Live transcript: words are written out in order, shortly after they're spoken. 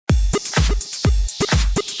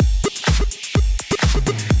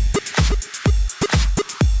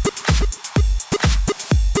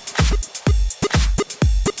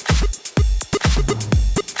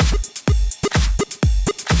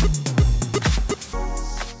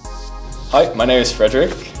Hi, my name is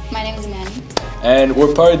Frederick. My name is Manny. And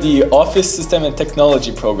we're part of the Office System and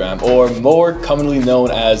Technology program, or more commonly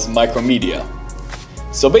known as Micromedia.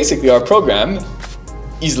 So basically our program,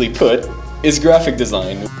 easily put, is graphic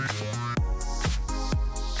design.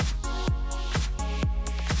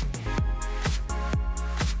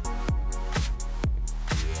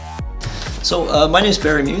 So my name is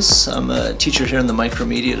Barry Muse. I'm a teacher here in the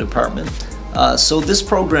Micromedia department. So this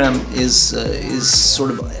program is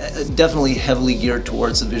sort of definitely heavily geared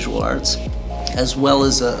towards the visual arts, as well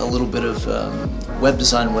as a little bit of web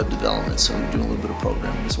design and web development. So we're doing a little bit of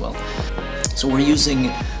programming as well. So we're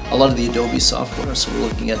using a lot of the Adobe software. So we're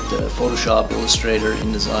looking at Photoshop, Illustrator,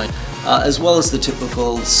 InDesign, as well as the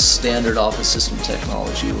typical standard office system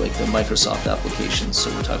technology like the Microsoft applications.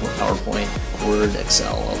 So we're talking about PowerPoint, Word,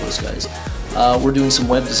 Excel, all those guys. We're doing some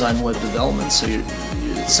web design, web development. So you're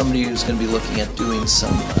somebody who's going to be looking at doing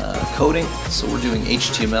some coding. So we're doing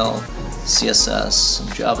HTML, CSS, some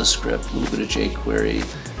JavaScript, a little bit of jQuery,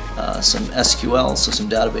 some SQL, so some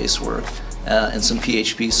database work, and some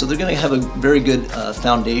PHP. So they're going to have a very good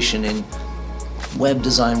foundation in web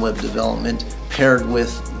design, web development, paired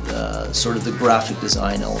with sort of the graphic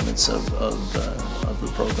design elements of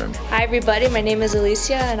the program. Hi everybody, my name is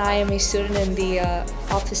Alisha and I am a student in the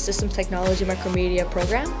Office System Technology Micromedia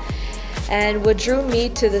program. And what drew me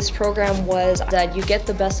to this program was that you get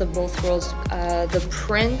the best of both worlds, the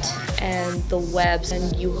print and the webs,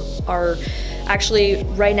 and you are actually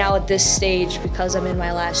right now at this stage, because I'm in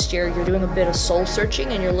my last year, you're doing a bit of soul searching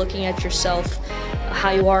and you're looking at yourself,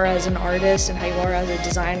 how you are as an artist and how you are as a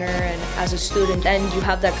designer and as a student, and you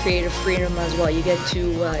have that creative freedom as well. You get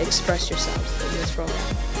to express yourself in this program.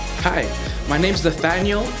 Hi, my name is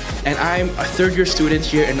Nathaniel and I'm a third-year student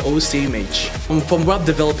here in OCMH. From web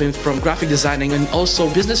development, from graphic designing, and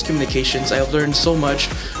also business communications, I have learned so much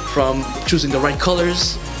from choosing the right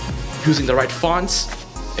colors, using the right fonts.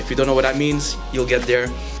 If you don't know what that means, you'll get there.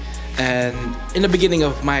 And in the beginning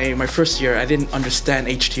of my first year, I didn't understand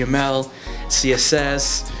HTML,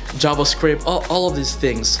 CSS, JavaScript, all of these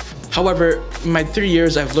things. However, in my 3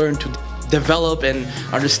 years, I've learned to develop and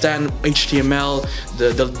understand HTML,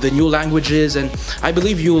 the new languages, and I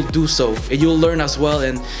believe you will do so. You'll learn as well,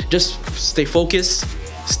 and just stay focused,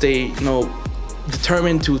 stay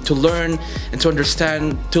determined to learn and to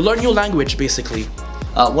understand, to learn new language basically.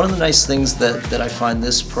 One of the nice things that I find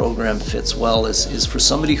this program fits well is for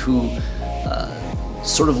somebody who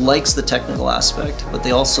sort of likes the technical aspect, but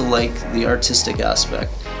they also like the artistic aspect.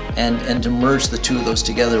 And to merge the two of those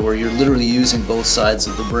together, where you're literally using both sides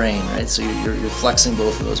of the brain, right? So you're flexing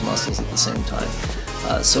both of those muscles at the same time.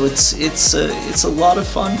 So it's a lot of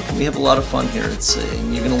fun. We have a lot of fun here.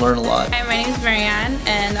 And you're going to learn a lot. Hi, my name is Marianne,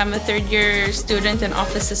 and I'm a third-year student in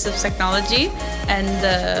Office Systems Technology and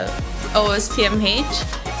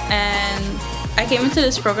OSTMH. And I came into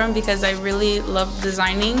this program because I really love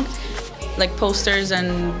designing, like posters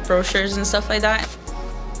and brochures and stuff like that.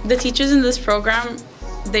 The teachers in this program,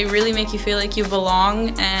 they really make you feel like you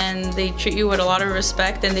belong, and they treat you with a lot of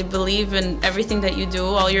respect, and they believe in everything that you do,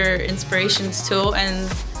 all your inspirations too, and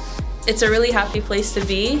it's a really happy place to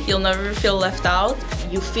be. You'll never feel left out.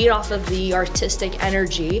 You feed off of the artistic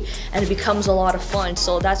energy and it becomes a lot of fun.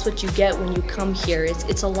 So that's what you get when you come here.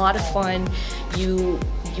 It's a lot of fun. You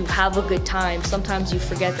have a good time. Sometimes you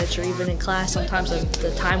forget that you're even in class. Sometimes the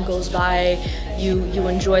time goes by. You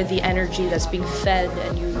enjoy the energy that's being fed,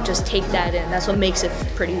 and you just take that in. That's what makes it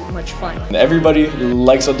pretty much fun. Everybody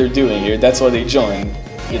likes what they're doing here. That's why they join.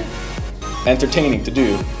 It's entertaining to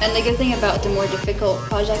do. And the good thing about the more difficult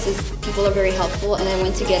projects is people are very helpful, and then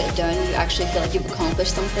once you get it done, you actually feel like you've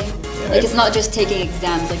accomplished something. Like, it's not just taking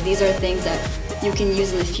exams. Like, these are things that you can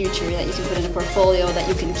use in the future, that you can put in a portfolio, that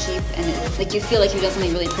you can keep, and like you feel like you've done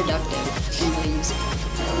something really productive and really useful.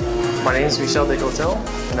 My name is Michel Descotel,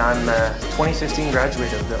 and I'm a 2015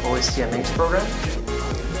 graduate of the OSTMH program.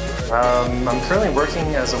 I'm currently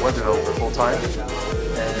working as a web developer full-time,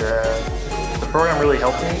 and the program really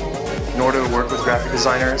helped me in order to work with graphic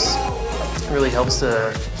designers. It really helps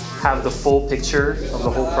to have the full picture of the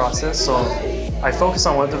whole process. So I focus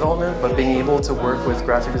on web development, but being able to work with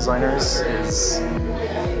graphic designers is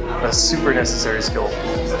a super necessary skill.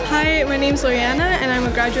 Hi, my name is Lorina and I'm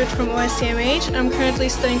a graduate from OSTMH and I'm currently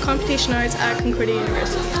studying computational arts at Concordia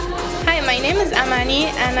University. Hi, my name is Amani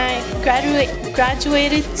and I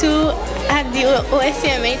graduated at the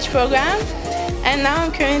OSTMH program, and now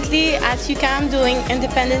I'm currently at UQAM doing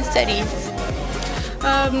independent studies.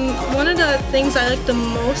 One of the things I like the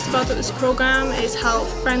most about this program is how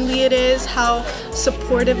friendly it is, how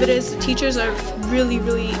supportive it is. The teachers are really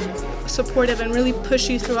supportive and really push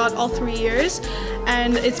you throughout all 3 years.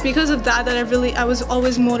 And it's because of that that I was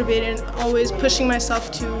always motivated and always pushing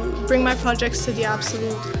myself to bring my projects to the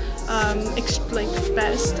absolute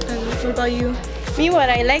best. And what about you? Me, what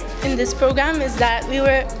I liked in this program is that we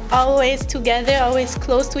were always together, always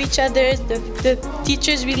close to each other. The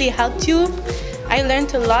teachers really helped you. I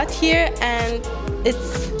learned a lot here, and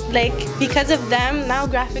it's like because of them, now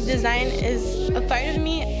graphic design is a part of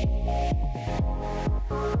me.